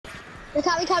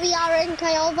Carry Aaron,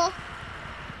 carry over.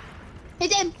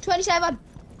 Hit him, 27.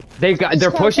 perfect.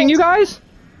 They're pushing you guys?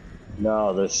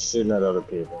 No, they're shooting at other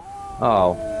people.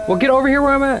 Oh. Well, get over here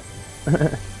where I'm at.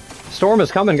 Storm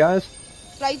is coming, guys.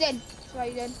 Slide in.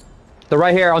 They're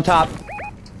right here on top.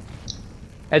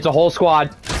 It's a whole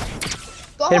squad.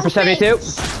 Go Hit him for 72.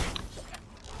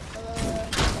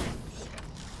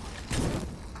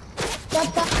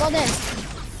 Got in.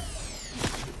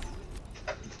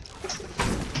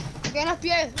 Get up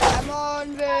here. I'm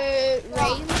on the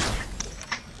range.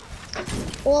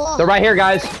 Oh. They're right here,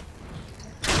 guys.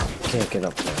 Can't get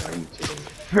up there. Are you kidding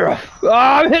me? Oh,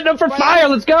 I'm hitting them for fire.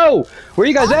 Let's go. Where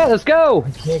you guys at? Let's go.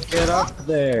 Can't get up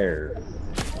there.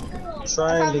 I'm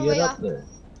trying to get up there.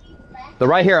 They're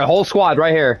right here. A whole squad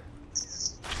right here.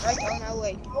 Right on our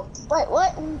way. Wait,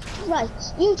 what? Right,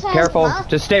 you tell Careful. Matt.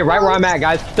 Just stay right where I'm at,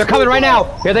 guys. They're coming right now.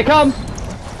 Here they come.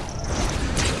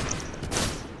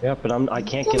 Yeah, but I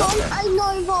can't Come get up on, there. I'm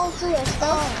not involved in this,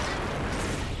 though.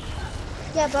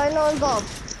 Yeah, but I'm not involved.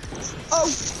 Oh!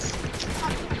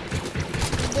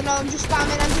 I don't know, I'm just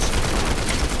spamming,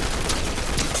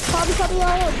 Copy,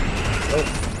 Aaron.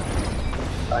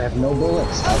 I have no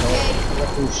bullets. I Okay.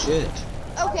 don't do shit.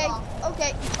 Okay.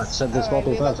 I've said this Alright,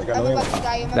 multiple times. I got I'm no about ammo. to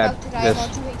die, I'm That- about to die, this- I'm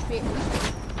on 2 HP.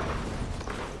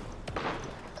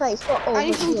 Okay, it's got I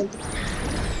need over to-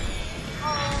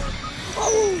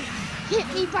 Oh! Hit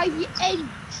me by the edge!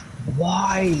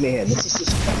 Why, man? This is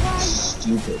just fucking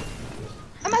stupid.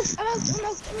 I'm out!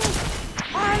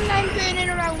 And I'm burning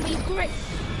around me, great!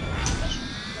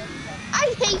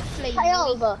 I hate flames! Hey,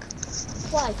 over.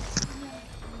 Why?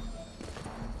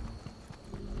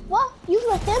 What? You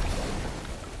with him?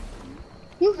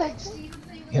 You with him?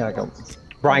 Yeah, I got.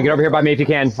 Brian, get over here by me if you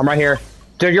can. I'm right here.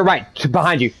 To your right.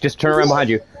 Behind you. Just turn around behind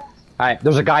you. Alright,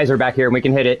 there's a geyser back here and we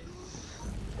can hit it.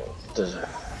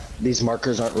 These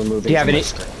markers aren't removing. Do you have from my any?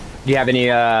 screen. Do you have any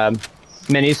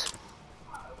minis?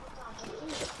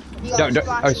 You got Don't,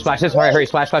 splash. oh, splash this. Hurry,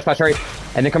 splash, hurry.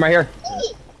 And then come right here.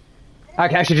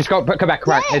 Okay, actually, just go. Come back.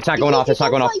 Come back. It's not going off.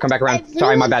 Come back around.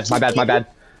 Sorry, my bad.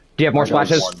 Do you have more I got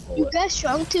splashes? one You bullet. get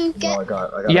strong to get No, I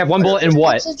got You have one bullet in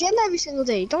what? to the gym every single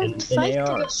day. Don't In fight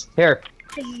to ARs. Here.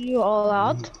 get you all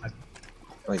out.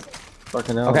 Like,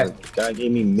 fucking hell. Okay. The guy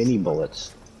gave me mini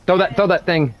bullets. Throw that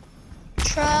thing.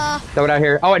 Tra. Throw it out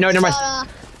here. Oh, wait, no, never mind. Tra.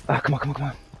 Oh, come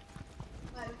on.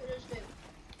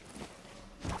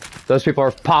 Those people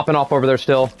are popping off over there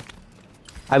still.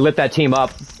 I lit that team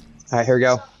up. Alright, here we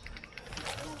go.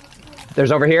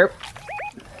 There's over here.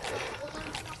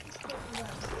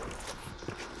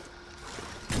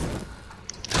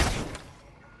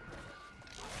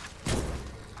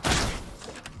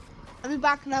 I'll be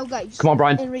back now, guys. Come on,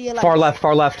 Brian. In real life.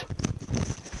 Far left.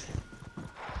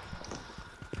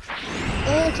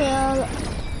 Until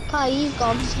Kai, you've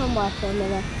gone somewhere for a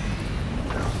minute.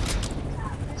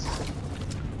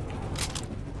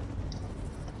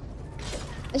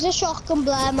 Is a shotgun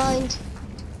Blair mind?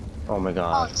 Oh my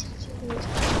god.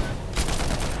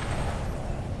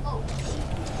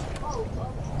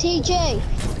 TJ.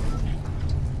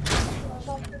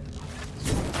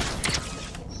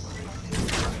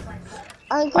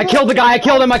 I killed the guy. I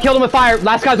killed him with fire.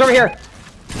 Last guy's over here.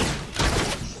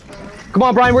 Come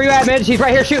on, Brian. Where you at, man? He's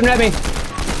right here shooting at me.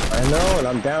 I know, and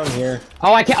I'm down here.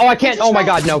 Oh, I can't. Oh my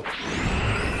god, no.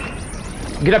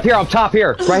 Get up here. I'm top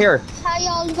here. Right here. Hi,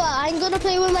 Oliver. I'm gonna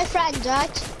play with my friends,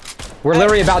 right? We're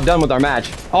literally about done with our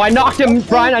match. Oh, I knocked him,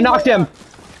 Brian. I knocked him.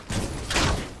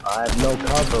 I have no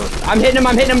cover. I'm hitting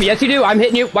him. Yes, you do. I'm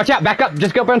hitting you. Watch out. Back up.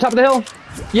 Just go up on top of the hill.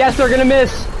 Yes, they're gonna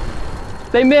miss.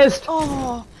 They missed.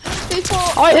 Oh, they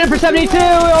fought. Oh, I hit him for 72.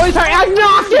 Oh, he's sorry. I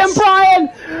knocked him,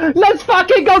 Brian. Let's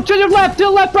fucking go to the left,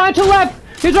 Brian, to the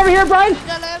left. He's over here, Brian. To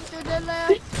the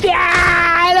left.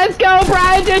 Yeah, let's go,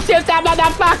 Brian. Just shoot that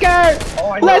motherfucker.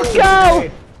 Oh, I know Let's you go.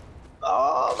 did.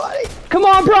 Oh, buddy. Come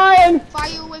on, Brian.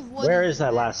 Fire with wood. Where is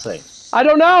that last thing? I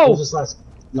don't know. There's this last.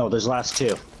 No, there's last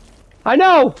two. I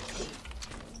know.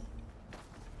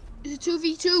 It's a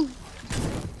 2v2.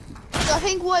 I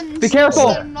think one's Be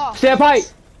careful. still knocked. Stay up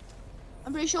height.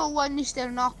 I'm pretty sure one is still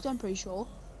knocked, I'm pretty sure.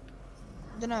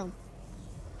 I don't know.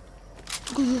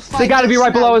 They gotta be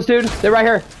right below us, dude. They're right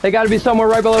here. They gotta be somewhere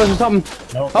right below us or something.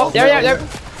 No, Oh, there.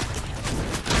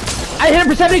 I hit him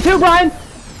for 72, Brian.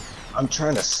 I'm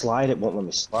trying to slide. It won't let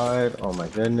me slide. Oh my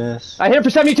goodness. I hit him for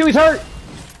 72. He's hurt.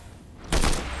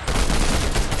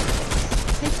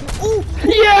 Oh,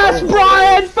 Yes,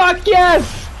 Brian. Fuck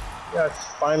yes.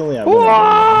 Yes, finally I'm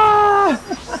Wah!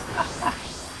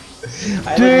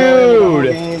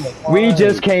 Dude, we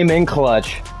just came in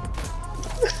clutch.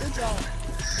 good job.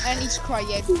 And he's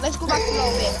crying. Let's go back to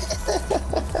lobby.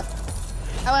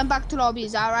 I went back to lobby,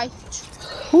 is that right?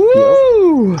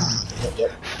 Woo!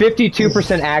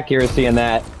 52% accuracy in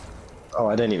that. Oh,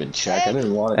 I didn't even check. I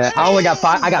didn't want And to. I only got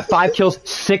 5. I got 5 kills,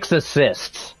 6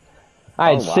 assists.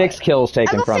 I had Oh, wow. 6 kills I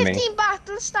taken got from 15 me.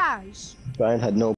 battle stars. Brian had no